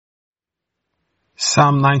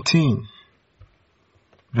Psalm 19,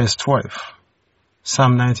 verse 12.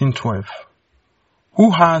 Psalm 19:12.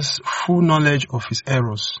 Who has full knowledge of his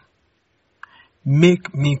errors?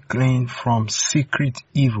 Make me clean from secret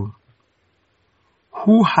evil.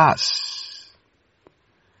 Who has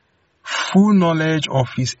full knowledge of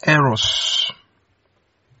his errors?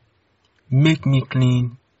 Make me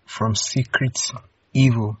clean from secret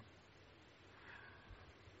evil.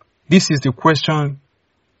 This is the question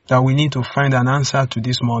that we need to find an answer to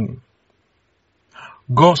this morning.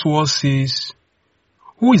 God's word says,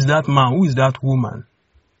 who is that man? Who is that woman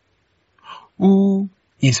who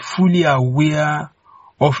is fully aware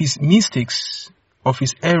of his mistakes, of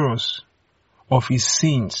his errors, of his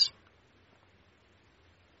sins?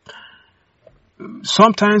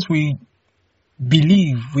 Sometimes we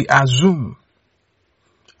believe, we assume,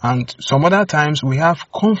 and some other times we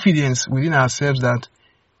have confidence within ourselves that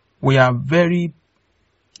we are very,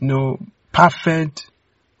 perfect,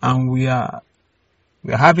 and we are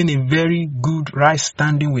having a very good right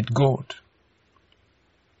standing with God.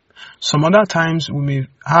 Some other times we may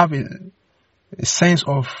have a sense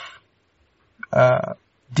of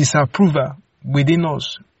disapproval within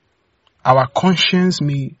us. Our conscience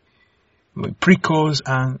may prick us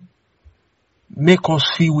and make us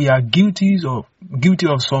feel we are guilty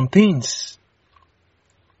of some things.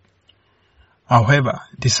 However,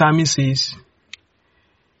 the psalmist says,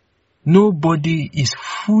 nobody is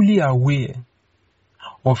fully aware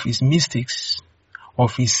of his mistakes,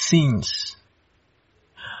 of his sins.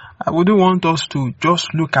 I wouldn't want us to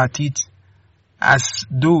just look at it as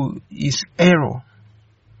though it's error.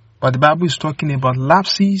 But the Bible is talking about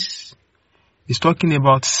lapses. It's talking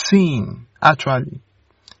about sin, actually.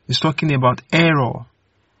 It's talking about error.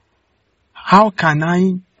 How can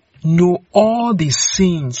I know all the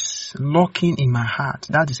sins lurking in my heart?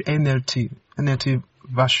 That is NLT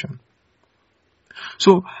version.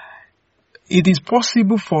 So, it is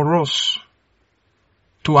possible for us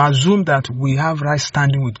to assume that we have right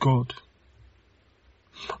standing with God.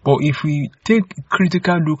 But if we take a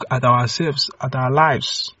critical look at ourselves, at our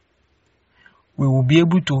lives, we will be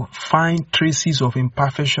able to find traces of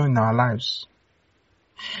imperfection in our lives.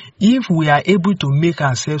 If we are able to make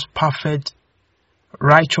ourselves perfect,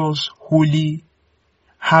 righteous, holy,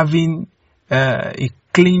 having a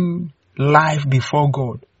clean life before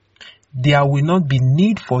God, there will not be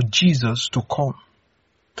need for Jesus to come.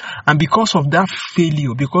 And because of that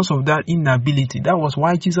failure, because of that inability, that was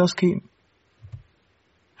why Jesus came.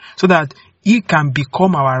 So that he can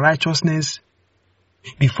become our righteousness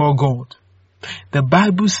before God. The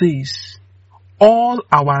Bible says, all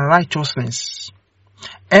our righteousness,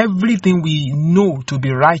 everything we know to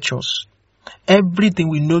be righteous, everything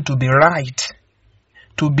we know to be right,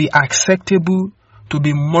 to be acceptable, to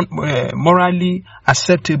be morally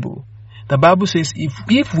acceptable, the Bible says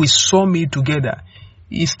if we sum it together,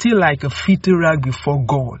 it's still like a filthy rag before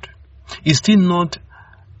God. It's still not,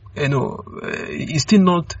 it's still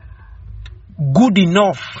not good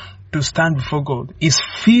enough to stand before God. It's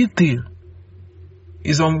filthy.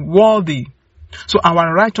 It's unworthy. So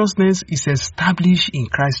our righteousness is established in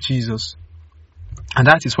Christ Jesus. And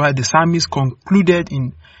that is why the psalmist concluded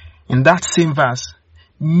in that same verse,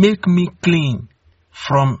 make me clean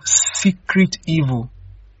from secret evil.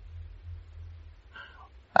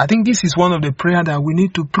 I think this is one of the prayers that we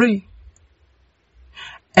need to pray.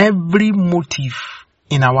 Every motive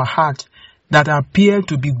in our heart that appear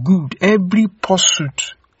to be good, every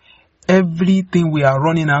pursuit, everything we are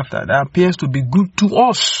running after that appears to be good to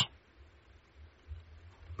us.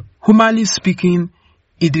 Humanly speaking,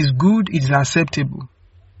 it is good, it is acceptable.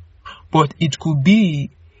 But it could be,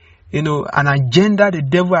 an agenda the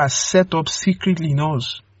devil has set up secretly in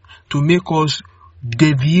us to make us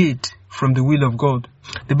deviate from the will of God.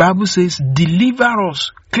 The Bible says, deliver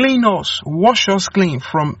us, clean us, wash us clean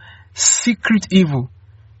from secret evil.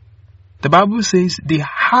 The Bible says, the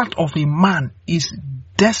heart of a man is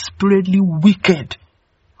desperately wicked.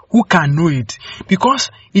 Who can know it? Because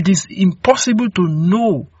it is impossible to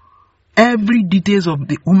know every details of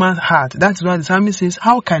the human heart. That's why the psalmist says,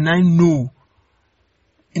 how can I know,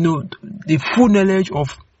 the full knowledge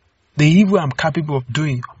of the evil I'm capable of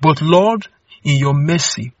doing? But Lord, in your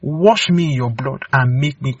mercy, wash me in your blood and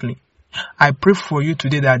make me clean. I pray for you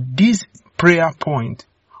today that this prayer point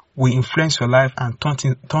will influence your life and turn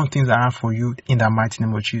things around for you in the mighty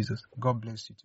name of Jesus. God bless you.